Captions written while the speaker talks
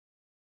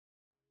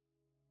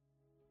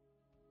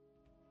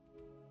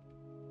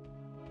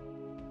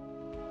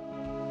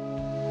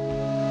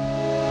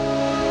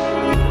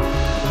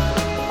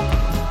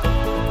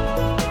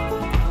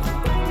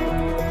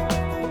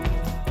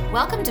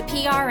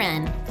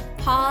PRN,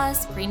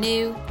 Pause,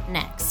 Renew,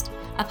 Next,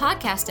 a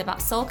podcast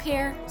about soul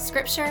care,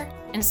 scripture,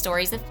 and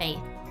stories of faith.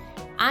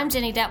 I'm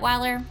Jenny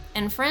Detweiler,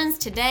 and friends,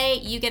 today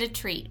you get a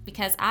treat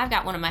because I've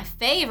got one of my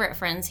favorite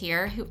friends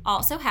here who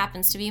also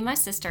happens to be my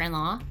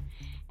sister-in-law,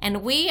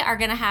 and we are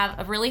going to have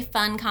a really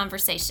fun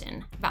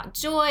conversation about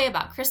joy,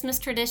 about Christmas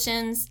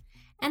traditions,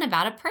 and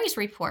about a praise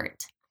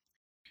report.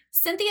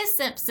 Cynthia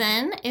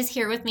Simpson is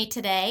here with me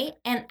today,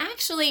 and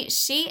actually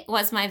she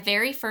was my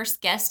very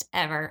first guest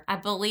ever. I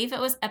believe it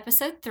was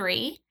episode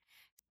 3.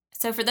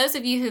 So for those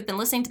of you who've been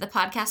listening to the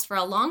podcast for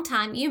a long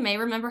time, you may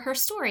remember her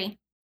story.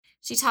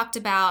 She talked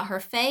about her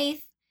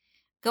faith,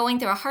 going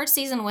through a hard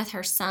season with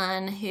her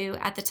son, who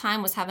at the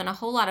time was having a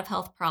whole lot of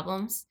health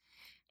problems.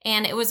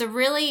 And it was a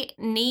really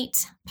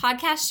neat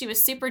podcast. She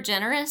was super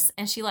generous,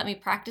 and she let me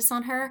practice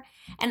on her.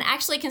 And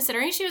actually,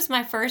 considering she was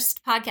my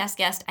first podcast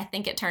guest, I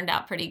think it turned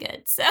out pretty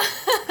good. So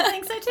I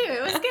think so too.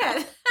 It was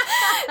good.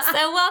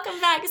 So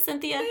welcome back,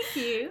 Cynthia. Thank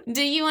you.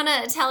 Do you want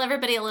to tell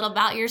everybody a little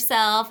about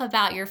yourself,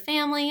 about your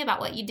family, about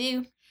what you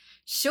do?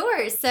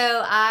 Sure.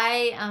 So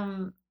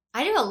I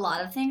do a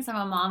lot of things. I'm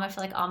a mom. I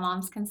feel like all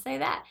moms can say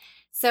that.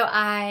 So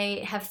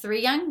I have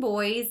 3 young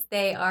boys.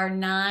 They are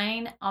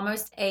 9,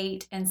 almost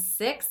 8, and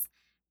 6.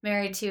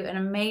 Married to an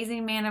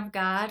amazing man of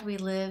God. We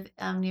live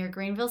near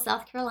Greenville,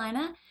 South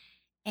Carolina.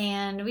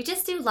 And we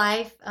just do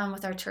life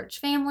with our church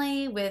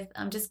family, with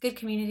just good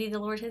community the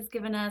Lord has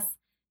given us.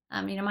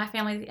 My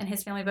family and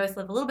his family both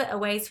live a little bit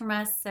away from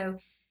us. So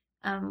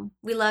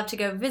we love to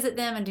go visit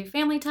them and do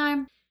family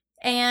time.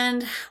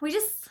 And we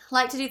just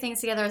like to do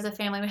things together as a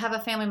family. We have a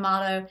family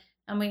motto,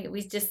 and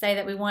we just say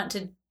that we want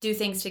to do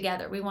things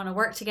together. We want to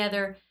work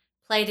together,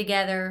 play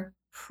together,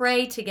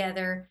 pray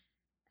together,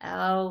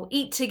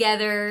 eat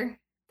together.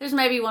 There's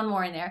maybe one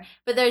more in there,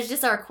 but there's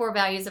just our core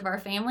values of our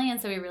family.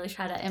 And so we really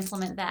try to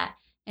implement that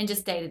in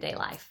just day-to-day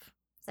life.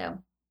 So,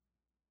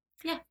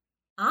 yeah.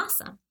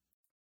 Awesome.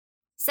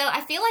 So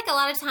I feel like a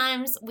lot of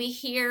times we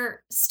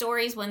hear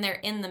stories when they're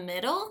in the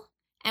middle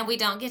and we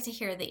don't get to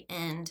hear the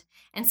end.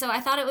 And so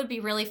I thought it would be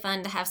really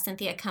fun to have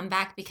Cynthia come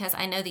back because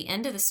I know the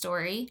end of the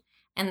story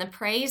and the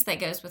praise that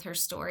goes with her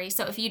story.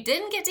 So if you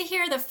didn't get to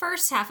hear the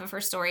first half of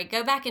her story,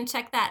 go back and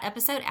check that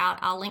episode out.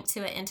 I'll link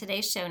to it in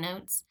today's show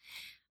notes.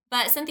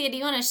 But Cynthia, do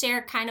you want to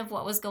share kind of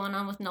what was going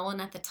on with Nolan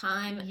at the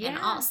time and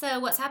also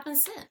what's happened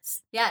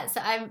since? Yeah,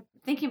 so I'm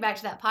thinking back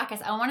to that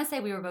podcast. I want to say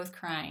we were both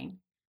crying.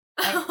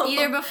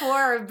 Either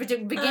before or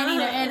beginning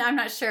or end, I'm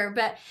not sure.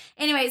 But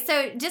anyway,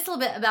 so just a little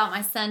bit about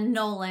my son,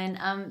 Nolan.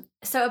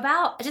 Just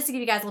to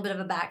give you guys a little bit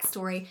of a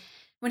backstory,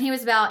 when he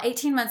was about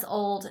 18 months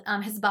old,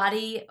 his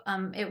body,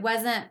 it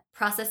wasn't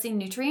processing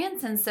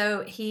nutrients. And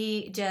so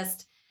he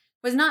just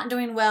was not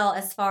doing well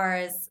as far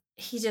as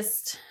he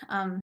just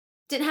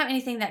didn't have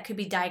anything that could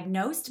be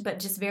diagnosed, but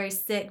just very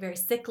sick, very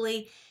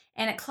sickly.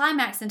 And it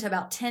climaxed into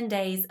about 10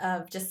 days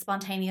of just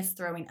spontaneous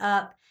throwing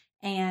up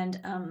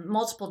and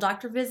multiple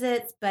doctor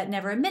visits, but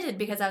never admitted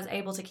because I was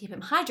able to keep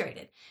him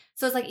hydrated.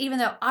 So it's like, even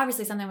though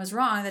obviously something was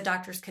wrong, the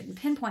doctors couldn't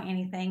pinpoint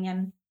anything.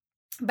 And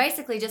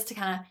basically, just to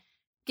kind of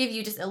give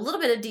you just a little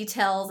bit of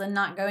details and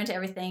not go into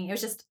everything, it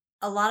was just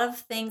a lot of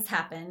things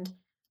happened,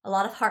 a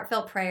lot of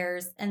heartfelt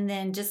prayers. And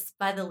then just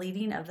by the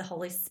leading of the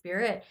Holy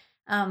Spirit,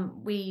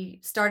 we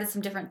started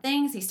some different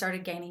things. He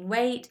started gaining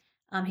weight.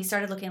 He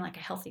started looking like a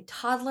healthy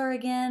toddler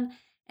again.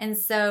 And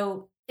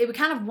so we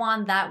kind of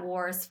won that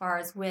war as far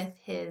as with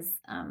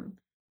his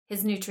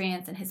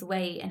nutrients and his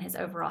weight and his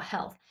overall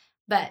health.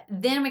 But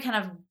then we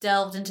kind of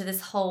delved into this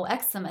whole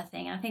eczema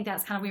thing. And I think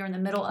that's kind of, we were in the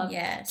middle of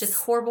just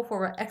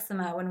horrible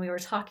eczema when we were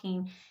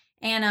talking.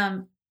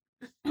 And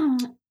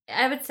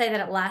I would say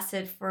that it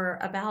lasted for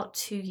about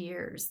 2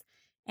 years.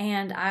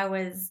 And I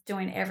was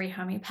doing every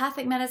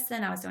homeopathic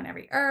medicine. I was doing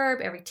every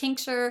herb, every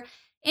tincture,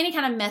 any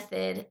kind of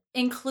method,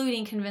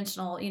 including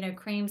conventional,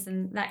 creams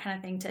and that kind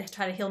of thing to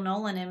try to heal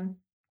Nolan. And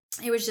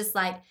it was just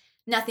like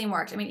nothing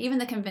worked. I mean, even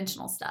the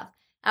conventional stuff,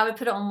 I would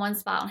put it on one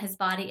spot on his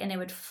body and it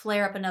would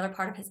flare up another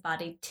part of his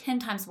body 10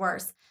 times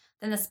worse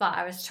than the spot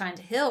I was trying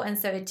to heal. And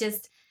so it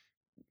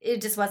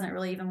just wasn't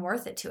really even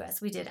worth it to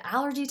us. We did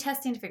allergy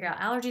testing to figure out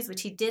allergies,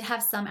 which he did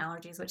have some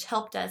allergies, which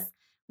helped us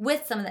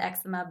with some of the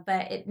eczema,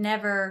 but it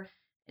never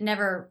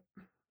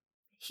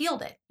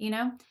healed it,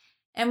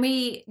 And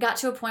we got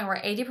to a point where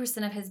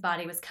 80% of his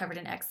body was covered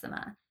in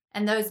eczema.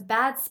 And those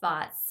bad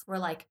spots were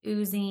like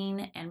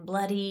oozing and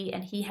bloody.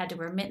 And he had to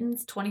wear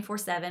mittens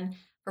 24/7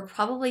 for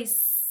probably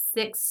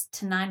 6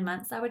 to 9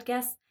 months, I would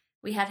guess.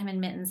 We had him in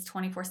mittens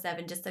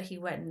 24/7 just so he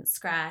wouldn't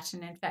scratch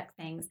and infect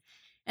things.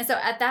 And so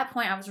at that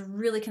point, I was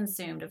really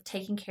consumed of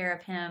taking care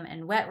of him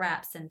and wet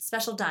wraps and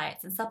special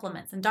diets and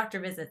supplements and doctor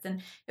visits.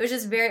 And it was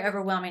just very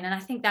overwhelming. And I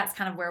think that's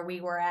kind of where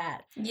we were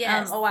at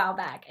a while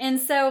back. And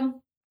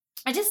so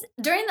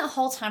during the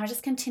whole time, I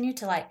just continued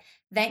to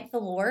thank the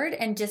Lord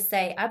and just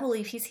say, I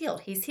believe he's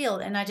healed. He's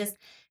healed. And I just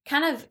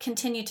kind of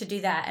continued to do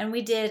that. And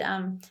we did,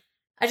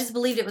 I just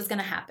believed it was going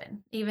to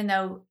happen, even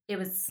though it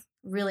was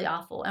really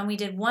awful. And we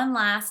did one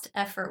last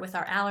effort with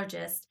our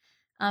allergist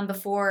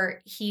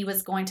before he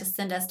was going to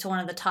send us to one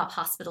of the top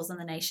hospitals in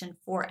the nation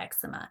for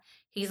eczema.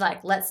 He's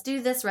like, let's do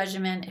this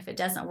regimen. If it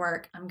doesn't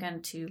work, I'm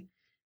going to,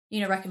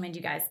 recommend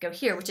you guys go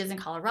here, which is in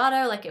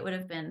Colorado. Like, it would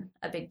have been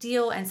a big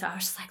deal. And so I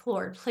was just like,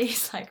 Lord,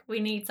 please, like, we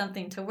need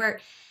something to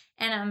work.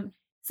 And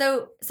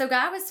so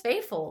God was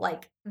faithful.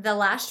 Like, the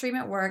last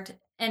treatment worked,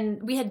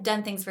 and we had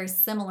done things very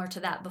similar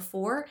to that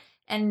before,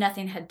 and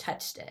nothing had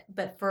touched it.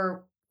 But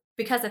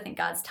because I think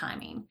God's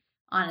timing,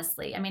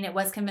 honestly. I mean, it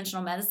was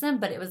conventional medicine,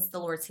 but it was the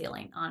Lord's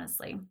healing,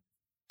 honestly.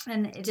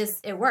 And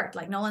it worked.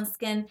 Like, Nolan's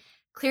skin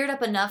cleared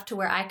up enough to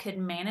where I could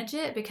manage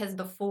it, because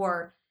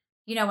before,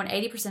 when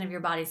 80% of your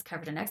body's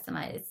covered in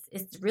eczema,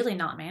 it's really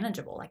not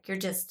manageable. Like, you're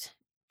just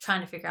trying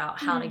to figure out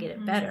how to get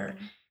it better.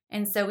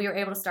 And so we were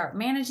able to start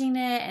managing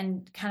it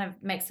and kind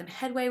of make some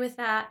headway with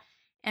that.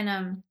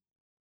 And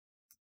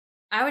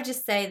I would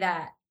just say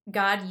that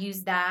God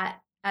used that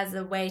as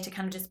a way to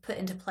kind of just put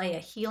into play a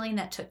healing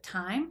that took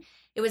time.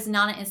 It was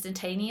not an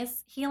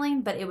instantaneous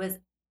healing, but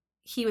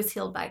he was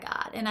healed by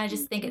God. And I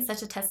just think it's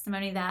such a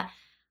testimony that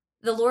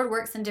the Lord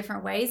works in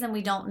different ways, and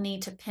we don't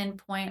need to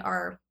pinpoint,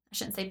 or I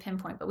shouldn't say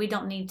pinpoint, but we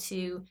don't need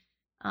to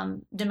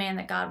demand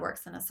that God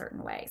works in a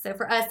certain way. So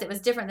for us, it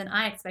was different than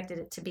I expected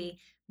it to be,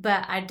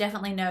 but I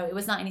definitely know it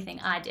was not anything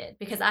I did,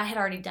 because I had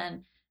already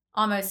done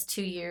almost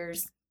 2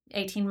 years,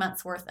 18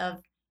 months worth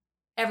of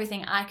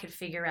everything I could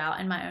figure out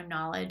in my own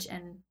knowledge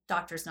and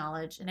doctor's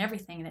knowledge and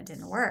everything, and it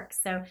didn't work.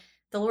 So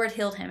the Lord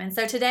healed him. And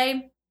so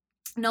today,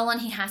 Nolan,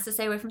 he has to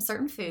stay away from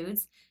certain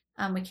foods.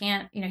 He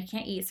can't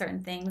eat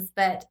certain things,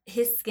 but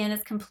his skin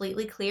is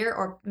completely clear,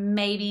 or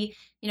maybe,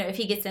 if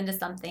he gets into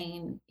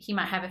something, he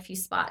might have a few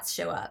spots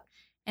show up.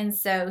 And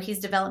so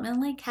he's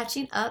developmentally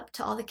catching up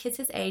to all the kids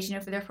his age.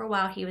 For a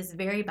while, he was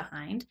very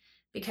behind,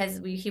 because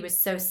he was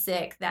so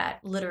sick that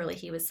literally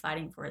he was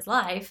fighting for his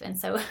life. And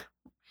so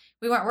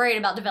we weren't worried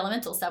about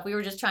developmental stuff. We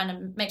were just trying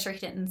to make sure he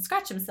didn't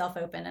scratch himself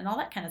open and all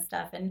that kind of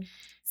stuff. And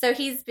so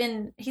he's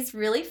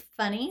really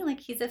funny. Like,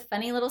 he's a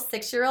funny little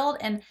 6-year-old.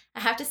 And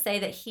I have to say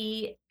that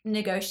he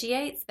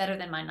negotiates better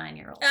than my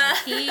 9-year-old. Like,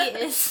 he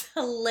is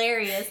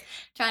hilarious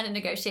trying to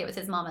negotiate with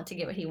his mama to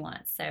get what he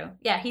wants. So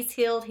yeah, he's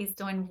healed. He's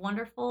doing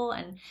wonderful.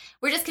 And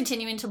we're just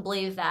continuing to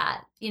believe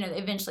that,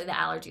 eventually the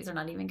allergies are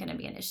not even going to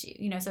be an issue,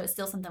 so it's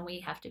still something we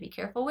have to be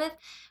careful with.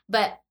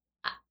 But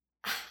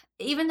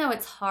even though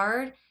it's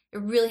hard,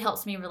 it really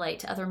helps me relate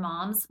to other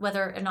moms,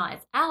 whether or not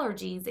it's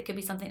allergies, it could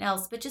be something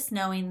else, but just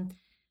knowing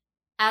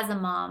as a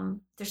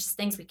mom, there's just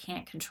things we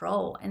can't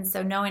control. And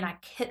so knowing I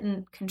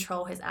couldn't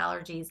control his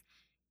allergies,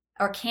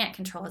 or can't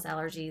control his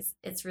allergies,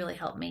 it's really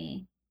helped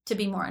me to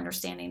be more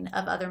understanding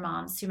of other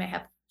moms who may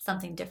have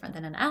something different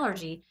than an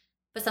allergy,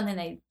 but something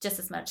they just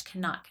as much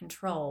cannot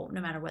control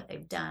no matter what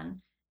they've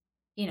done.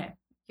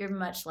 You're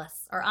much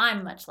less, or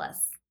I'm much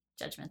less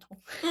judgmental.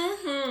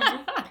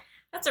 Mm-hmm.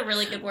 That's a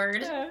really good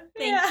word.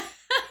 Yeah.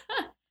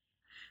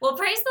 Well,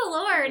 praise the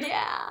Lord.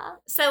 Yeah.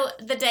 So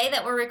the day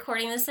that we're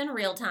recording this in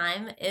real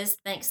time is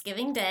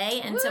Thanksgiving Day.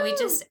 And so we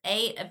just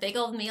ate a big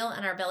old meal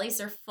and our bellies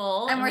are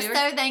full. And we're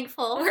so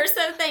thankful. We're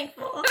so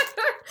thankful.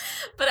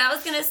 But I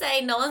was going to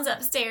say, Nolan's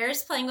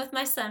upstairs playing with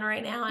my son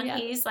right now. And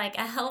he's like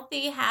a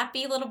healthy,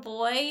 happy little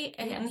boy.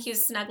 And he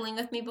was snuggling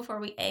with me before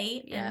we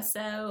ate. Yeah. And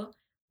so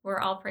we're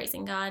all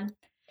praising God.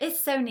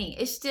 It's so neat.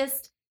 It's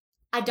just,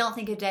 I don't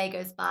think a day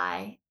goes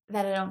by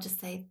that I don't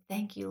just say,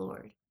 thank you,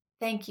 Lord.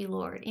 Thank you,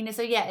 Lord.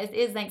 So yeah, it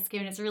is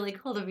Thanksgiving. It's really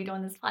cool to be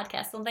doing this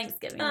podcast on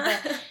Thanksgiving.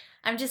 But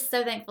I'm just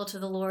so thankful to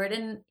the Lord.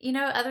 And,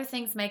 other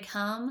things may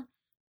come,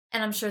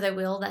 and I'm sure they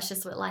will. That's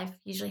just what life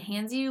usually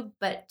hands you.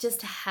 But just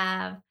to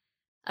have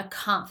a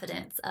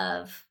confidence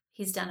of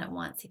he's done it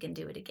once, he can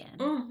do it again.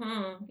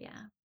 Mm-hmm.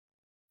 Yeah.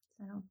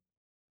 So.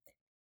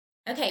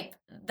 Okay.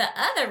 The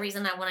other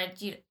reason I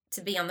wanted you to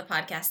be on the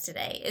podcast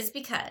today is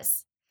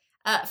because,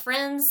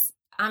 friends,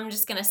 I'm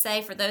just going to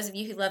say, for those of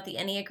you who love the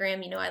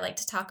Enneagram, I like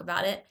to talk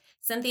about it.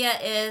 Cynthia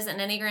is an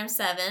Enneagram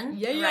 7,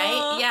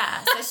 right?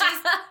 Yeah. So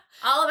she's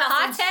all about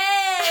hot take.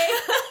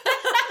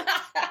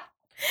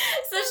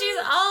 So she's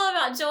all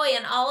about joy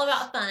and all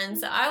about fun.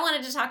 So I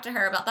wanted to talk to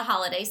her about the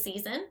holiday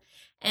season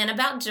and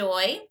about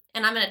joy.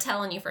 And I'm going to tell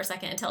on you for a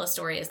second and tell a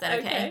story. Is that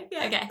okay?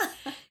 Yeah. Okay.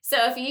 So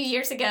a few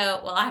years ago,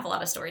 well, I have a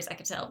lot of stories I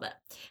could tell, but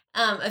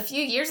a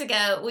few years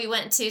ago, we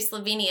went to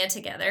Slovenia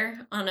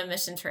together on a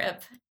mission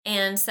trip.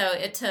 And so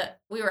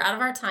we were out of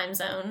our time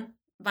zone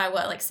by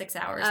 6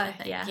 hours, I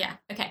think. Yeah.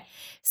 Okay.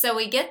 So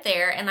we get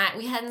there, and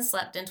we hadn't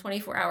slept in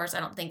 24 hours, I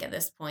don't think, at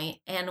this point.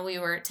 And we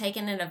were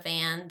taken in a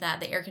van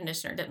that the air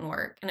conditioner didn't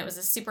work. And it was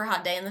a super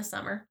hot day in the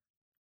summer.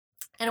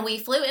 And we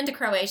flew into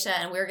Croatia,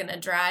 and we were going to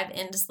drive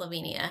into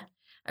Slovenia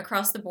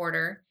across the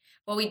border.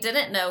 What we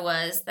didn't know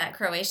was that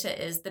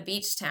Croatia is the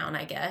beach town,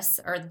 I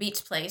guess, or the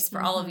beach place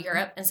for all of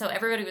Europe. And so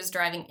everybody was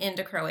driving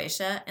into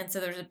Croatia. And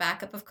so there was a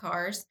backup of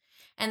cars.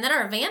 And then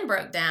our van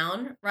broke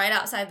down right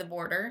outside the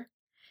border.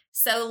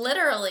 So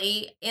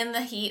literally in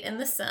the heat, in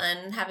the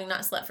sun, having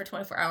not slept for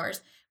 24 hours,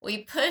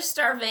 we pushed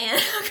our van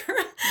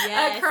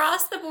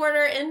across the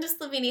border into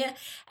Slovenia.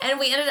 And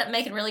we ended up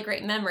making really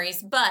great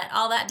memories. But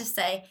all that to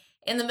say,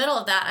 in the middle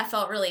of that, I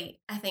felt really,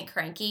 I think,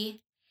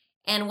 cranky.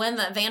 And when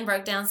the van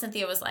broke down,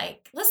 Cynthia was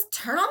like, let's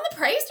turn on the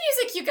praise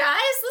music, you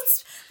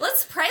guys.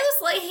 Let's pray.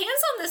 Let's lay hands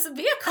on this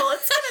vehicle.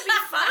 It's going to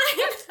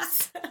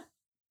be fine.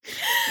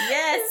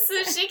 Yes.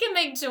 So she can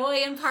make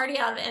joy and party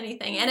out of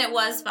anything. And it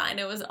was fine.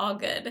 It was all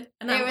good.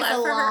 And it was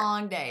a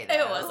long day, though.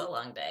 It was a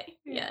long day.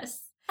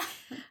 Yes.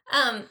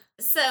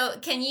 So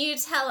can you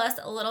tell us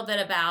a little bit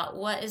about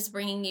what is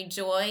bringing you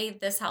joy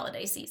this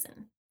holiday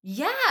season?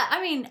 Yeah. I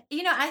mean,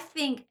 I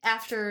think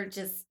after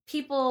just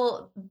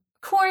people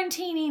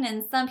quarantining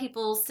and some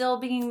people still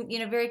being,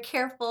 very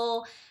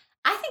careful,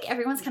 I think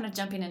everyone's kind of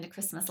jumping into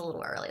Christmas a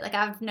little early. Like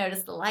I've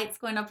noticed the lights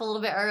going up a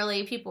little bit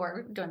early. People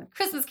are doing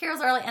Christmas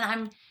carols early. And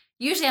I'm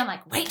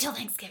like, wait till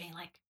Thanksgiving.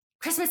 Like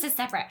Christmas is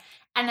separate.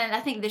 And then I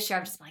think this year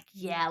I'm just like,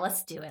 yeah,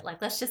 let's do it.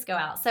 Like, let's just go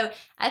out. So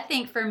I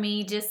think for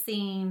me, just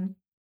seeing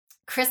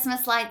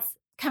Christmas lights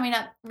coming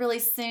up really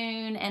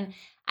soon. And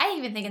I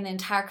even think in the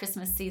entire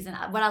Christmas season,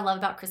 what I love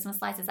about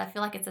Christmas lights is I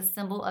feel like it's a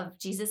symbol of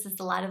Jesus is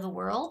the light of the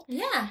world.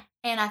 Yeah.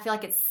 And I feel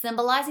like it's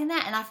symbolizing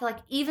that. And I feel like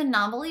even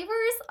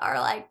non-believers are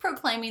like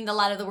proclaiming the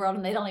light of the world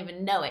and they don't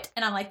even know it.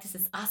 And I'm like, this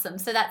is awesome.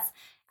 So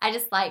I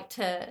just like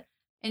to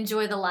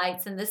enjoy the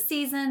lights and the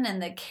season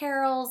and the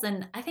carols.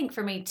 And I think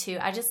for me too,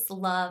 I just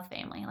love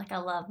family. Like I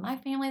love my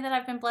family that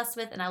I've been blessed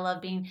with. And I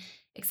love being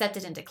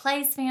accepted into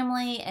Clay's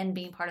family and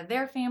being part of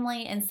their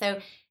family. And so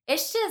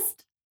it's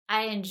just,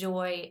 I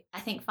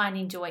think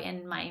finding joy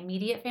in my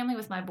immediate family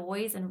with my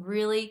boys and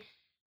really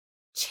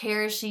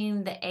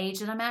cherishing the age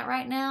that I'm at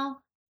right now.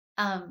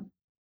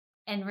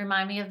 And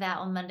remind me of that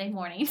on Monday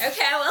morning.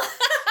 Okay, well.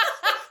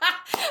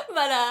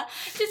 But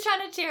just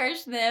trying to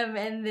cherish them.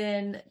 And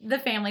then the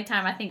family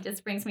time, I think,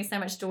 just brings me so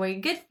much joy.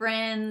 Good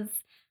friends,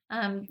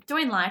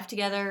 doing life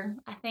together.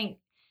 I think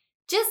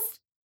just,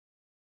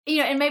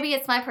 and maybe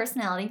it's my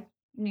personality,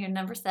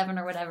 number 7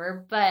 or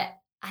whatever. But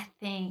I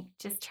think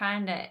just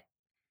trying to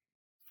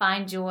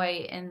find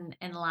joy in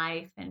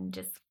life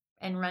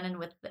and running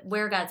with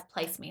where God's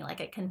placed me,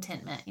 like a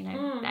contentment,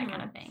 that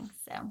kind of thing.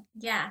 So,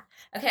 yeah.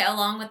 Okay.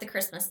 Along with the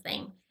Christmas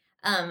theme.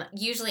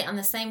 Usually I'm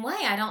the same way.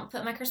 I don't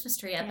put my Christmas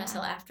tree up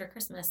until after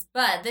Christmas.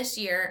 But this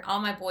year,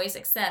 all my boys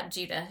except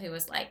Judah, who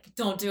was like,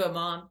 don't do it,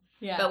 Mom.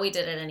 Yeah. But we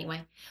did it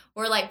anyway.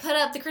 We're like, put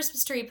up the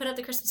Christmas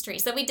tree.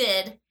 So we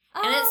did.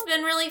 Oh. And it's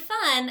been really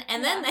fun.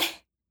 And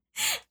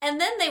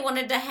then they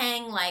wanted to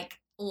hang like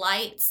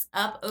lights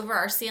up over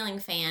our ceiling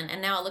fan,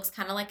 and now it looks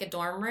kind of like a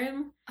dorm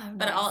room. Oh, nice.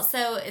 But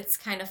also it's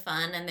kind of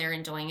fun and they're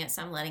enjoying it,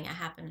 so I'm letting it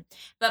happen.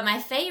 But my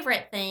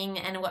favorite thing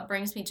and what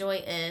brings me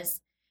joy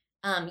is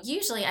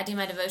usually I do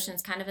my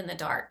devotions kind of in the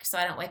dark, so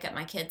I don't wake up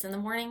my kids in the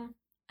morning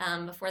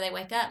before they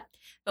wake up.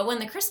 But when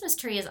the Christmas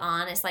tree is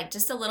on, it's like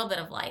just a little bit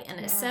of light, and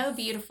it's so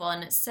beautiful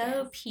and it's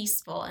so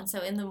peaceful. And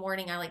so in the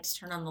morning, I like to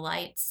turn on the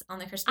lights on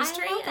the Christmas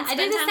tree. I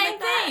do the same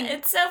thing.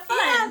 It's so fun.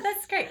 Yeah,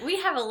 that's great. We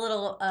have a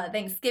little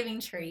Thanksgiving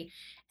tree,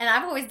 and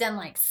I've always done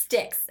like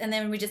sticks, and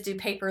then we just do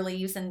paper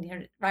leaves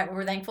and right what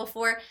we're thankful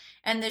for.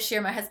 And this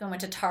year, my husband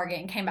went to Target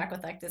and came back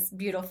with like this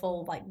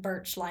beautiful like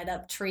birch light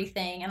up tree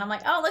thing, and I'm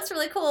like, oh, that's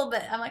really cool.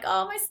 But I'm like,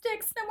 oh, my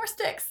sticks, no more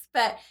sticks.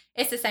 But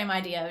it's the same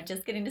idea of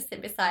just getting to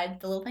sit beside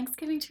the little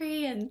Thanksgiving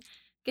tree and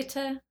get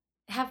to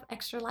have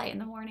extra light in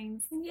the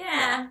mornings.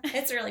 Yeah,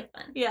 it's really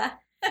fun. Yeah.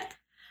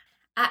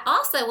 I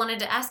also wanted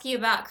to ask you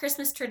about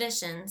Christmas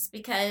traditions,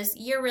 because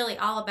you're really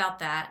all about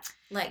that,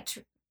 like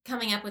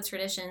coming up with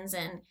traditions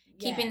and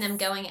keeping them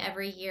going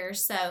every year.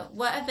 So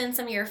what have been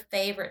some of your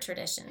favorite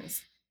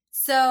traditions?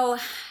 So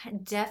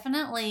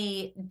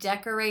definitely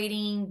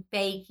decorating,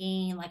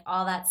 baking, like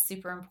all that's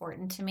super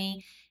important to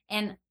me.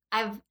 And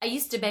I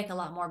used to bake a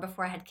lot more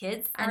before I had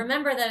kids. I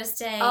remember those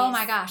days. Oh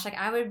my gosh. Like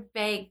I would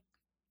bake,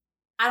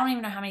 I don't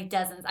even know how many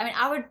dozens. I mean,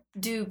 I would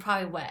do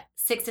probably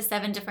 6 to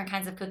 7 different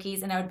kinds of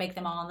cookies, and I would bake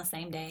them all on the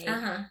same day.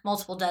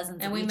 Multiple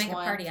dozens. And we make a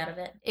party out of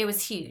it. It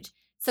was huge.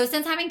 So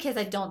since having kids,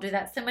 I don't do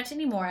that so much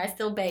anymore. I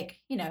still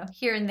bake,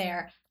 here and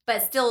there,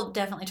 but still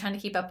definitely trying to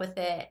keep up with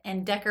it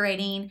and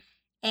decorating,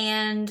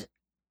 and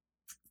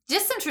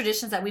just some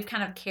traditions that we've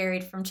kind of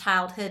carried from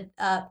childhood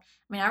up.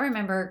 I mean, I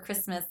remember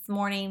Christmas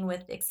morning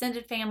with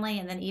extended family,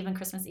 and then even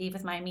Christmas Eve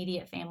with my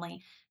immediate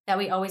family, that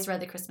we always read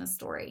the Christmas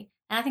story.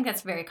 And I think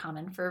that's very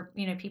common for,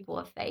 people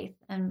of faith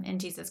and in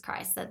Jesus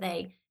Christ, that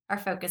they are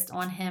focused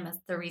on him as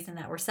the reason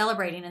that we're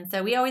celebrating. And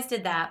so we always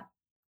did that.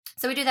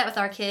 So we do that with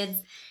our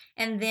kids.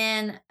 And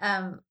then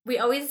we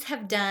always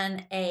have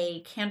done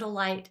a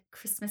candlelight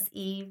Christmas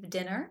Eve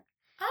dinner.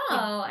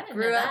 Oh, I didn't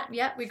know that.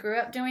 Yep, we grew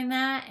up doing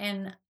that.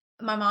 And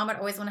my mom would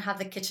always want to have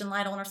the kitchen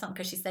light on or something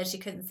because she said she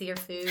couldn't see her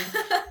food.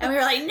 And we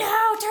were like, no, turn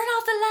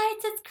off the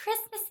lights. It's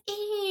Christmas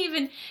Eve.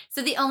 And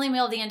so the only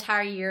meal of the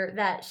entire year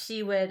that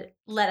she would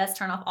let us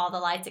turn off all the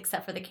lights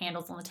except for the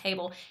candles on the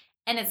table.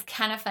 And it's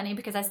kind of funny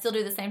because I still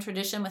do the same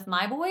tradition with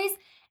my boys.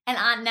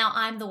 And now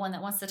I'm the one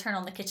that wants to turn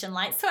on the kitchen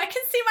lights so I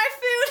can see my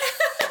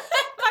food.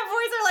 My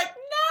boys are like,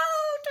 no,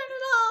 turn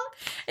it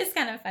off. It's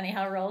kind of funny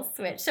how roles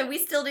switch. So we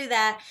still do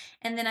that.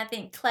 And then I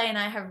think Clay and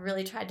I have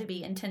really tried to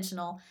be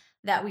intentional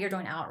that we are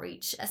doing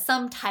outreach,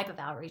 some type of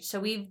outreach. So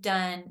we've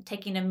done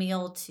taking a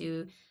meal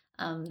to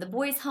the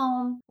boys'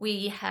 home.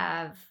 We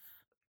have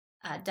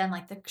done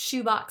like the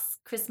shoebox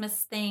Christmas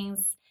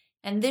things.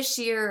 And this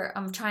year,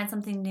 I'm trying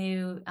something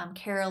new,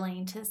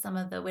 caroling to some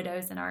of the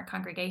widows in our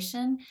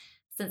congregation,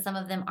 since some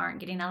of them aren't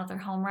getting out of their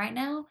home right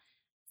now.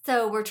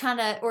 So we're trying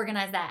to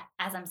organize that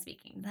as I'm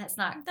speaking. That's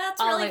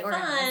all really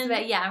fun.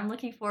 But yeah, I'm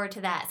looking forward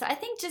to that. So I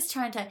think just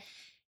trying to,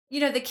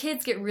 the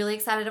kids get really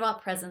excited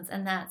about presents,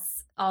 and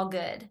that's all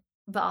good.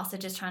 But also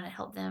just trying to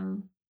help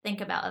them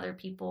think about other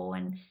people,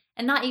 and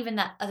not even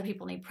that other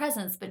people need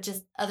presents, but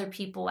just other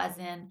people as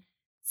in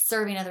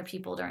serving other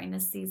people during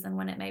this season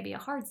when it may be a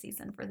hard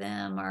season for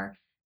them, or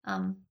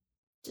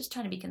just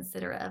trying to be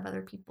considerate of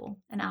other people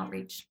and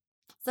outreach.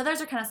 So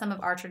those are kind of some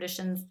of our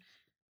traditions,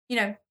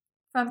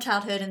 from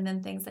childhood, and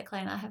then things that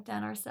Clay and I have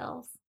done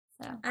ourselves.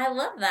 So I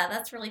love that.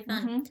 That's really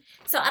fun.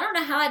 So I don't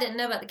know how I didn't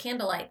know about the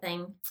candlelight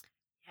thing.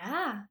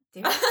 Yeah.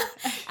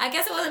 I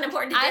guess it wasn't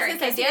important to Derek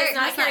because he does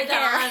not carry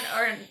that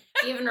on or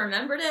even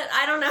remembered it.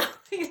 I don't know.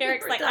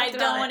 Derek's like, I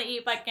don't want to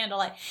eat by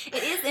candlelight.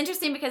 It is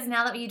interesting because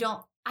now that you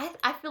don't,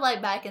 I feel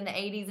like back in the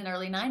 80s and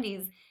early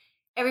 90s,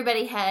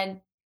 everybody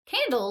had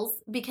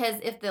candles because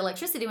if the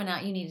electricity went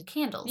out, you needed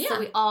candles. Yeah. So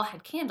we all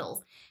had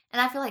candles.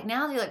 And I feel like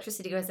now the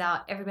electricity goes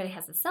out, everybody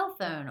has a cell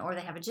phone or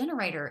they have a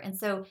generator. And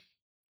so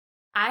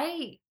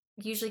I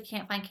usually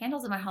can't find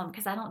candles in my home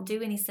because I don't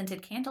do any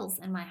scented candles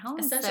in my home.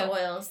 Essential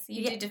oils.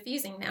 You do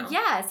diffusing now.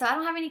 Yeah, so I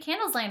don't have any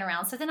candles laying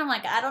around. So then I'm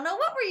like, I don't know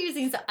what we're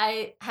using. So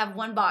I have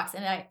one box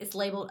and it's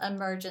labeled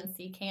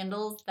emergency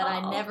candles that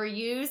I never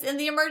use in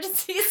the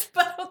emergencies.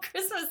 But on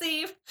Christmas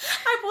Eve,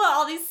 I pull out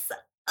all these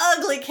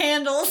ugly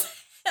candles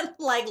and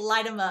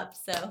light them up.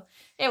 So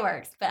it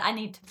works. But I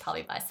need to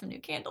probably buy some new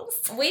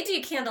candles. We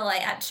do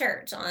candlelight at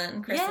church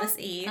on Christmas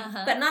Eve,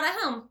 but not at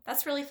home.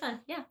 That's really fun.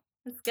 Yeah.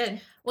 That's good.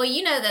 Well,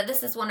 you know that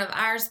this is one of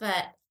ours,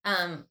 but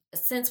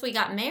since we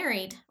got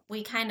married,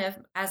 we kind of,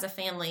 as a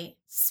family,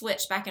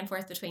 switch back and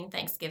forth between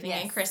Thanksgiving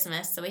and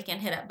Christmas, so we can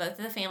hit up both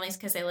of the families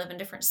because they live in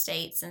different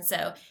states, and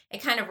so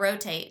it kind of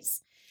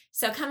rotates.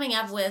 So coming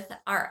up with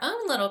our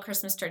own little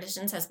Christmas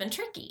traditions has been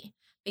tricky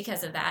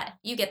because of that.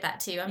 You get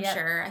that too, I'm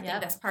sure. I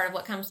think that's part of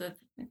what comes with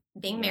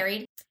being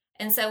married.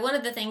 And so one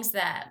of the things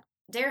that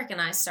Derek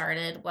and I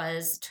started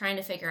was trying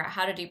to figure out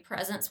how to do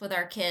presents with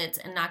our kids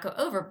and not go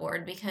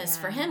overboard because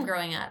for him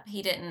growing up,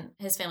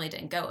 his family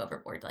didn't go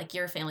overboard. Like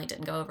your family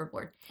didn't go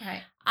overboard.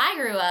 Right. I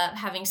grew up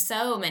having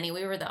so many.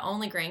 We were the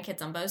only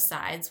grandkids on both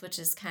sides, which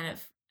is kind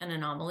of an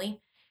anomaly.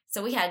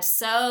 So we had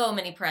so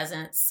many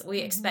presents. We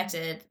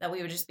expected that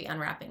we would just be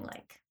unwrapping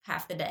like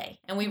half the day.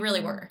 And we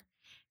really were.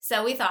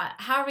 So we thought,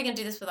 how are we going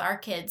to do this with our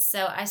kids?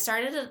 So I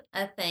started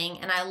a thing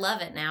and I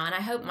love it now. And I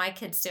hope my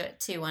kids do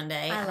it too one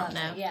day. I don't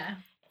know.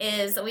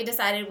 Is we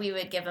decided we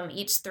would give them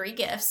each 3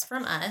 gifts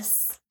from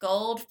us: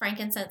 gold,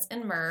 frankincense,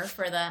 and myrrh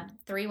for the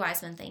 3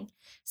 wise men thing.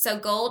 So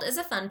gold is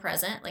a fun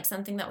present, like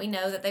something that we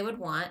know that they would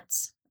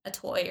want, a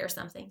toy or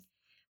something.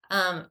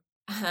 Now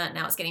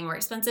it's getting more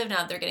expensive now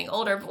that they're getting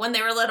older, but when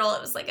they were little,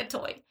 it was like a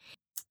toy.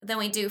 Then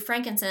we do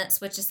frankincense,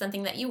 which is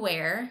something that you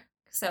wear.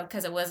 So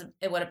because it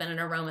would have been an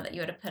aroma that you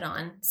would have put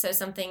on. So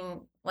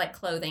something like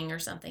clothing or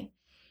something.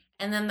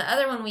 And then the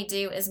other one we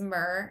do is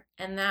myrrh,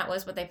 and that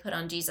was what they put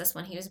on Jesus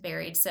when he was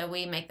buried. So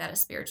we make that a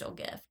spiritual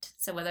gift.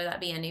 So whether that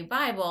be a new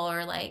Bible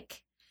or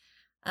like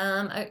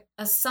a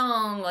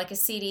song, like a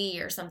CD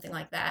or something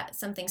like that,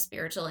 something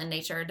spiritual in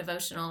nature, or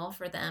devotional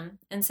for them.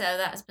 And so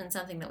that's been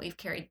something that we've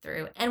carried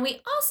through. And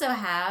we also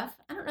have,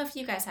 I don't know if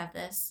you guys have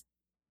this.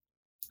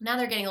 Now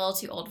they're getting a little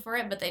too old for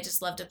it, but they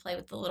just love to play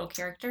with the little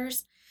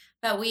characters.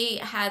 But we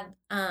had,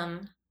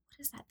 what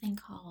is that thing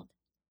called?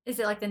 Is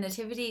it like the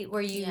nativity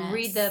where you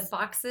read the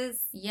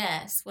boxes?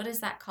 Yes. What is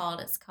that called?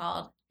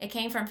 It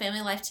came from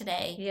Family Life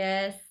Today.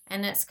 Yes.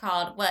 And it's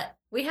called what?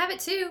 We have it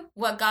too.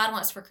 What God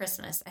Wants for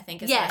Christmas, I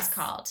think is what it's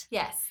called.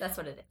 Yes, that's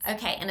what it is.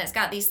 Okay, and it's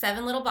got these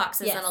 7 little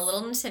boxes and a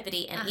little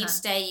nativity, and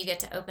each day you get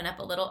to open up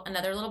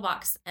another little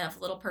box of a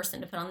little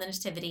person to put on the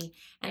nativity,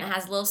 and it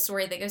has a little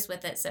story that goes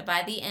with it. So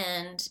by the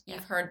end,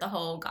 you've heard the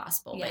whole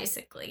gospel,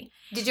 basically.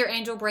 Did your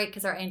angel break?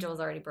 Because our angel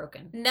is already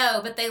broken. No,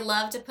 but they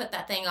love to put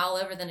that thing all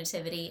over the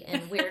nativity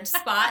in weird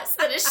spots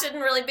that it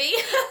shouldn't really be.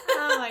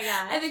 Oh my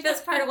gosh. I think that's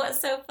part of what's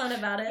so fun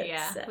about it.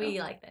 Yeah, so. We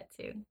like that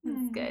too.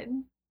 That's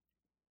good.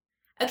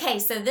 Okay,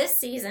 so this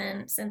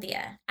season,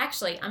 Cynthia,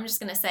 actually, I'm just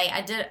going to say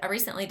I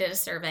recently did a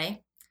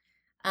survey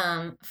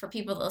for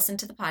people that listen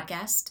to the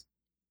podcast,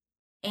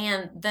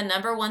 and the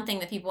number one thing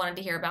that people wanted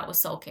to hear about was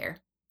soul care.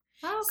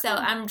 Oh, cool. So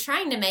I'm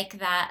trying to make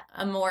that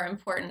a more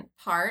important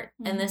part,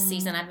 and this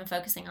season I've been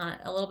focusing on it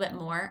a little bit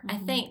more. I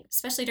think,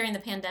 especially during the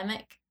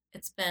pandemic,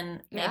 it's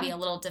been maybe a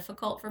little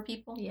difficult for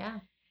people. Yeah.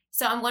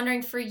 So I'm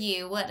wondering for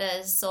you, what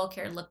does soul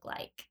care look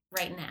like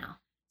right now?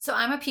 So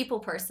I'm a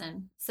people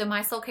person. So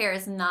my soul care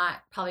is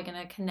not probably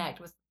going to connect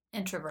with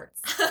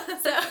introverts.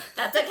 So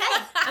that's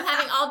okay. I'm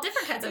having all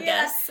different kinds of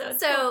guests.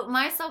 So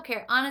my soul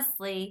care,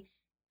 honestly,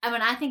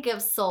 when I think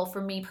of soul,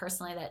 for me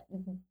personally, that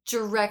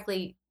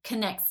directly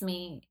connects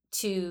me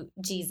to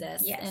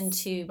Jesus and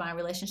to my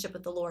relationship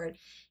with the Lord.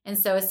 And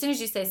so as soon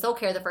as you say soul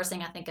care, the first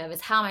thing I think of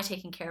is how am I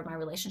taking care of my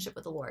relationship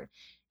with the Lord?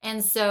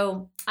 And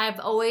so I've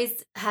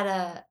always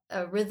had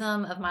a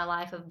rhythm of my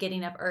life of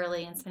getting up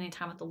early and spending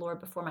time with the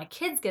Lord before my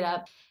kids get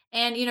up.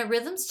 And,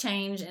 rhythms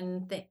change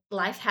and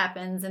life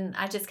happens. And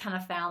I just kind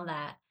of found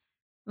that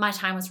my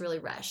time was really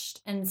rushed.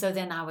 And so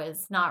then I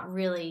was not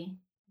really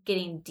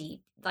getting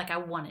deep like I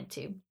wanted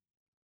to.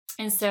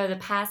 And so the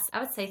past, I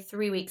would say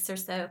 3 weeks or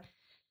so,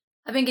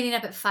 I've been getting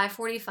up at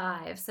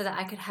 5:45 so that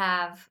I could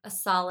have a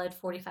solid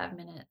 45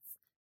 minutes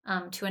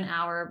to an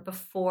hour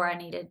before I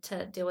needed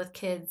to deal with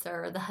kids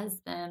or the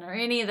husband or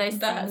any of those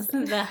things.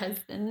 The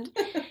husband.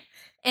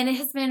 And it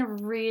has been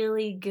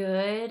really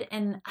good.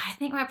 And I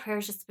think my prayer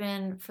has just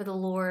been for the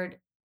Lord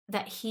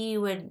that he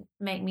would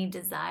make me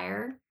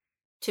desire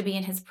to be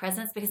in his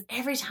presence, because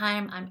every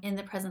time I'm in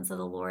the presence of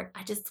the Lord,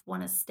 I just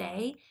want to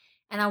stay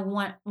and I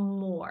want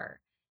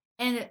more.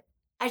 And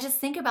I just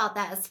think about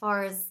that as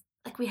far as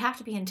like we have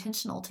to be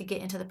intentional to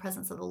get into the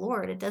presence of the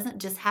Lord. It doesn't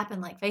just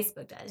happen like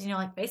Facebook does.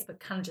 Like Facebook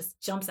kind of just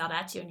jumps out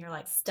at you and you're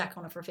like stuck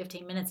on it for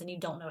 15 minutes and you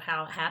don't know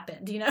how it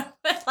happened,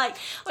 But like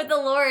with the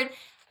Lord,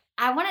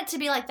 I want it to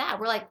be like that.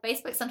 Where like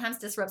Facebook sometimes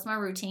disrupts my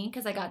routine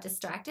because I got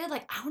distracted.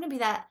 Like I want to be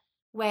that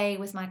way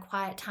with my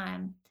quiet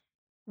time,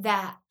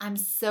 that I'm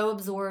so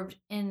absorbed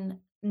in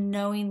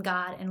knowing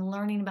God and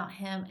learning about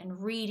him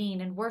and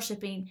reading and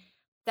worshiping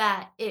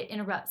that it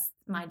interrupts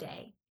my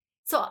day.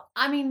 So,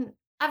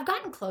 I've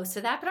gotten close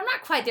to that, but I'm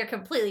not quite there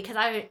completely because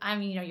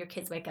your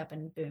kids wake up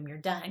and boom, you're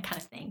done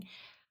kind of thing.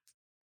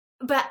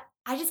 But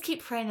I just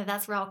keep praying that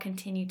that's where I'll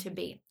continue to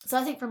be. So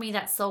I think for me,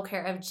 that soul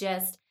care of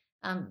just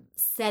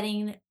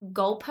setting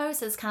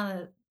goalposts is kind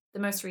of the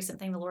most recent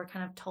thing the Lord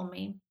kind of told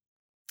me,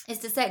 is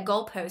to set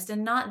goalposts,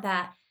 and not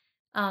that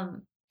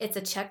it's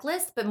a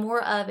checklist, but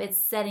more of it's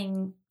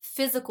setting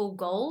physical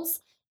goals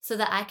so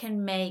that I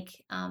can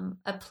make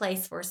a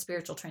place for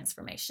spiritual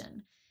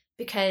transformation.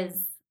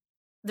 Because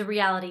the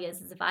reality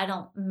is if I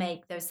don't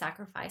make those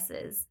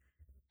sacrifices,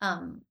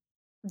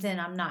 then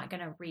I'm not going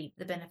to reap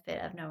the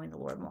benefit of knowing the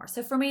Lord more.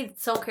 So for me,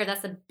 soul care,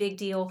 that's a big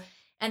deal.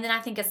 And then I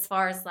think as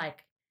far as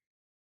like,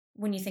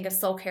 when you think of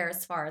soul care,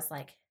 as far as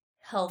like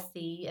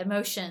healthy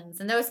emotions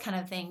and those kind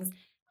of things,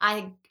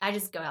 I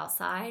just go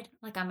outside.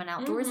 Like I'm an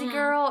outdoorsy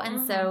girl.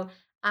 And so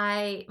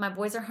my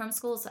boys are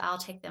homeschooled, so I'll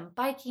take them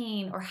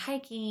biking or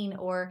hiking,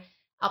 or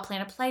I'll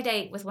plan a play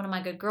date with one of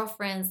my good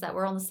girlfriends that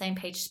we're on the same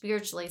page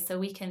spiritually, so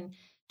we can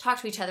talk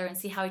to each other and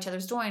see how each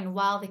other's doing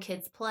while the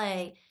kids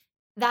play.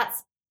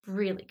 That's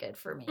really good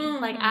for me.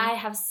 Like I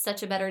have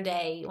such a better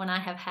day when I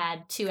have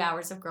had 2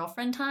 hours of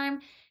girlfriend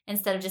time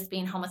instead of just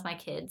being home with my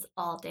kids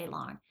all day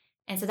long.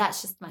 And so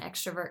that's just my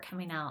extrovert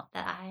coming out,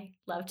 that I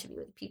love to be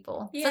with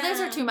people. Yeah. So those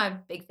are two of my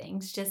big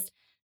things, just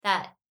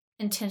that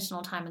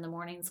intentional time in the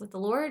mornings with the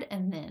Lord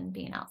and then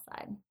being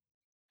outside.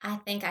 I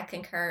think I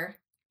concur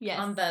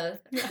on both.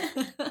 Yeah.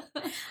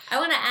 I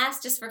want to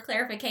ask, just for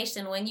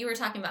clarification, when you were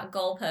talking about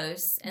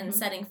goalposts and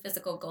setting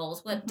physical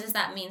goals, what does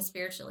that mean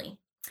spiritually?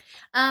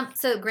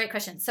 So great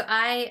question. So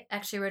I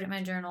actually wrote it in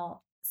my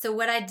journal. So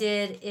what I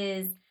did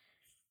is,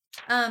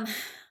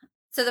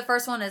 so the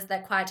first one is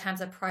that quiet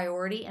time's a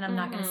priority, and I'm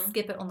not going to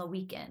skip it on the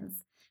weekends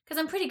because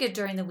I'm pretty good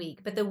during the week.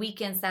 But the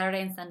weekends,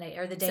 Saturday and Sunday,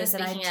 are the days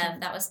that I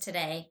tend. That was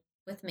today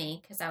with me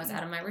because I was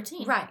out of my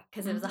routine. Right,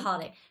 because it was a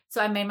holiday.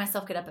 So I made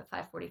myself get up at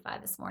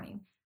 5:45 this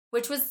morning,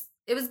 which was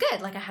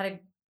good. Like I had a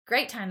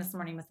great time this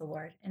morning with the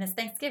Lord, and it's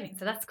Thanksgiving,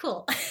 so that's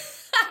cool.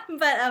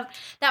 But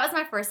that was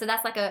my first. So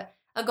that's like a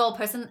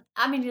goalpost.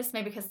 And just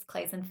maybe because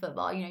Clay's in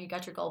football, you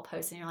got your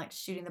goalpost and you're like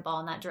shooting the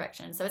ball in that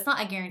direction. So it's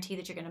not a guarantee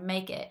that you're going to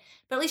make it,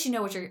 but at least you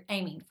know what you're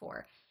aiming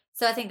for.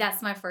 So I think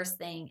that's my first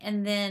thing.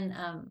 And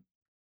then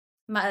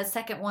my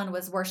second one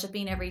was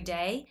worshiping every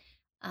day,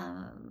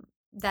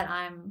 that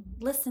I'm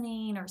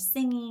listening or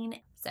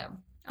singing. So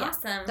yeah,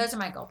 awesome. Those are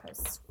my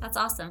goalposts. That's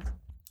awesome.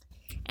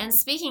 And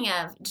speaking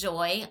of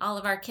joy, all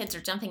of our kids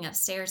are jumping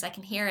upstairs. I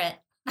can hear it.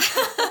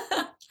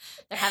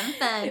 They're having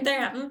fun. They're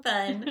having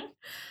fun.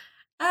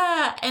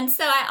 And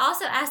so I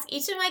also ask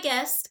each of my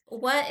guests,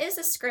 what is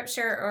a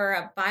scripture or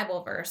a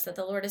Bible verse that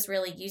the Lord is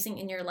really using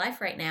in your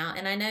life right now?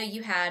 And I know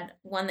you had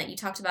one that you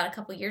talked about a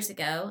couple years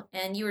ago,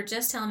 and you were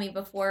just telling me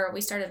before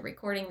we started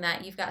recording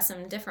that you've got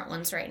some different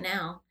ones right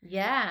now.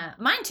 Yeah.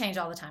 Mine change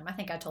all the time. I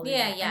think I told you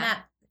that. Yeah.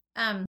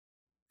 And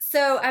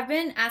so I've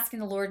been asking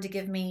the Lord to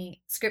give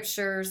me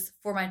scriptures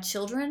for my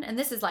children, and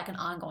this is like an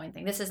ongoing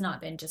thing. This has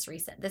not been just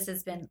recent. This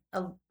has been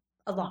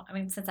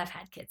since I've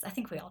had kids. I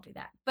think we all do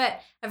that. But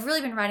I've really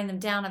been writing them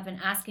down. I've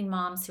been asking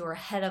moms who are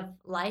ahead of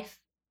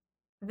life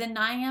than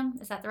I am.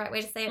 Is that the right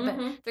way to say it?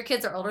 But their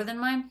kids are older than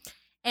mine.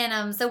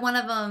 And so one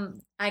of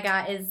them I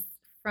got is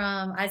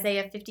from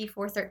Isaiah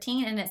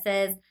 54:13, and it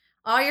says,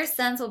 "All your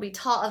sons will be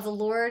taught of the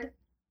Lord,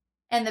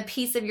 and the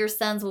peace of your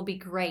sons will be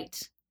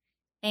great."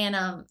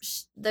 And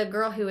the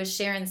girl who was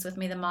sharing this with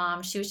me, the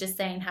mom, she was just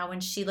saying how when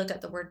she looked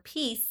at the word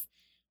peace,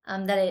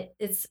 that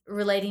it's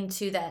relating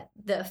to that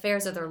the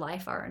affairs of their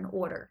life are in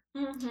order.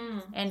 Mm-hmm.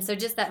 And so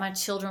just that my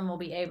children will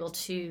be able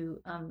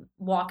to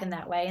walk in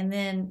that way. And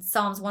then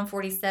Psalms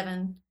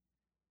 147,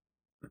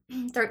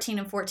 13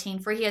 and 14,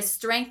 for he has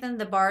strengthened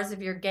the bars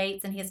of your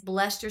gates and he has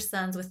blessed your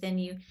sons within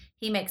you.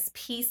 He makes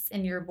peace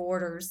in your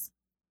borders.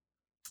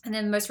 And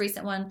then the most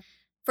recent one,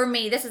 for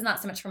me, this is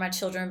not so much for my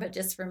children, but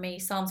just for me,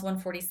 Psalms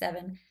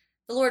 147.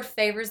 The Lord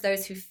favors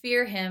those who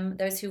fear him,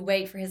 those who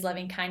wait for his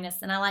loving kindness.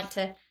 And I like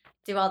to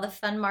do all the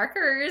fun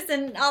markers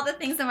and all the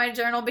things in my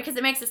journal because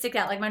it makes it stick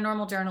out. Like my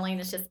normal journaling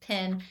is just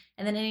pen.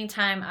 And then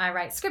anytime I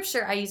write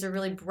scripture, I use a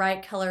really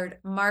bright colored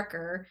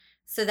marker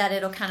so that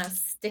it'll kind of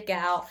stick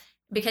out.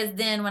 Because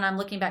then when I'm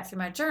looking back through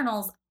my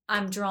journals,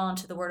 I'm drawn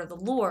to the word of the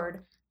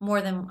Lord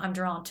more than I'm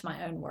drawn to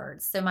my own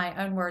words. So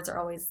my own words are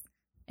always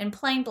in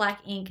plain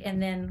black ink,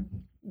 and then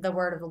the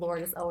word of the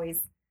Lord is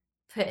always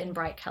put in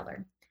bright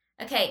color.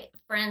 Okay,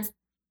 friends,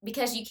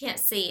 because you can't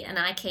see and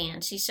I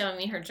can, she's showing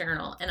me her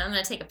journal, and I'm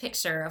going to take a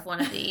picture of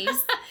one of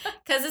these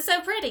because it's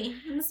so pretty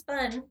and it's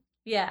fun.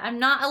 Yeah, I'm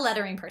not a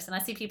lettering person. I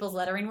see people's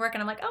lettering work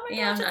and I'm like, oh my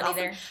gosh, I'm not awesome.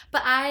 either.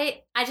 But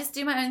I just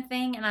do my own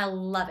thing and I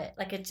love it.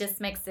 Like it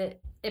just makes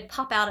it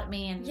pop out at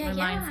me and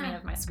reminds me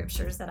of my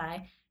scriptures that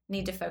I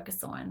need to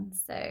focus on.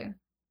 So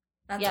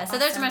That's so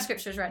those are my awesome.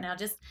 scriptures right now,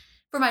 just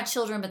for my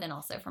children, but then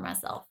also for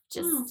myself.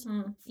 Just,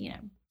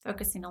 Mm-hmm.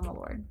 Focusing on the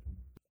Lord.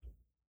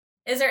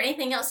 Is there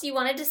anything else you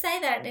wanted to say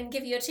that I didn't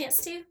give you a chance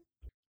to?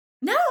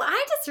 No,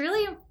 I just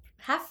really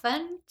have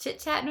fun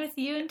chit-chatting with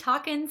you and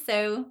talking.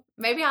 So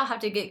maybe I'll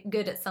have to get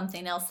good at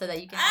something else so that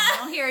you can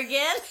come on here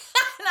again.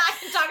 And I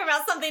can talk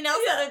about something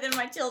else other than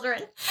my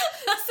children.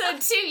 So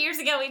 2 years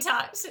ago we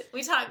talked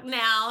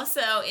now.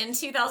 So in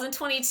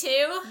 2022.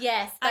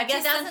 Yes. I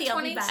guess Cynthia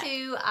will be back.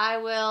 2022, I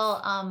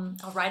will,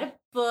 I'll write a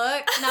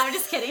book. No, I'm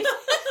just kidding.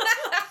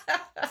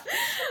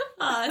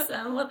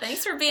 Awesome. Well,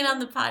 thanks for being on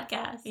the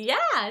podcast. Yeah,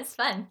 it's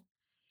fun.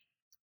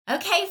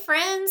 Okay,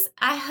 friends,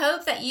 I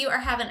hope that you are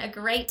having a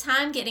great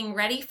time getting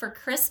ready for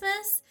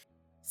Christmas.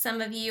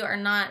 Some of you are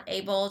not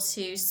able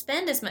to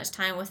spend as much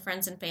time with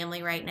friends and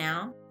family right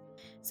now.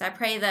 So I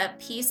pray the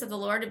peace of the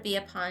Lord to be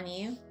upon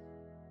you.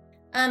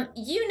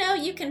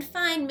 You can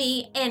find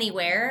me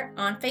anywhere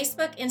on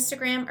Facebook,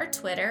 Instagram, or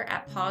Twitter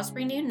at Pause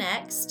Renew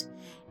Next.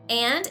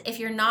 And if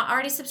you're not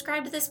already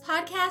subscribed to this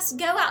podcast,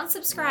 go out and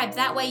subscribe.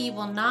 That way you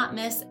will not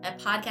miss a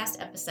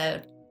podcast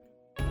episode.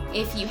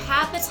 If you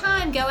have the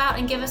time, go out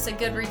and give us a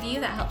good review.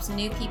 That helps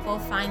new people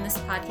find this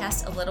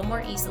podcast a little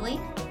more easily.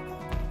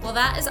 Well,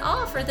 that is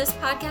all for this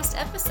podcast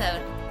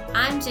episode.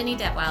 I'm Jenny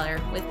Detweiler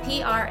with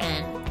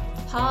PRN,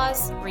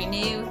 Pause,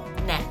 Renew,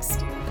 Next,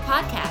 the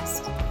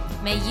podcast.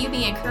 May you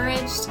be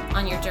encouraged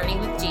on your journey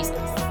with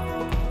Jesus.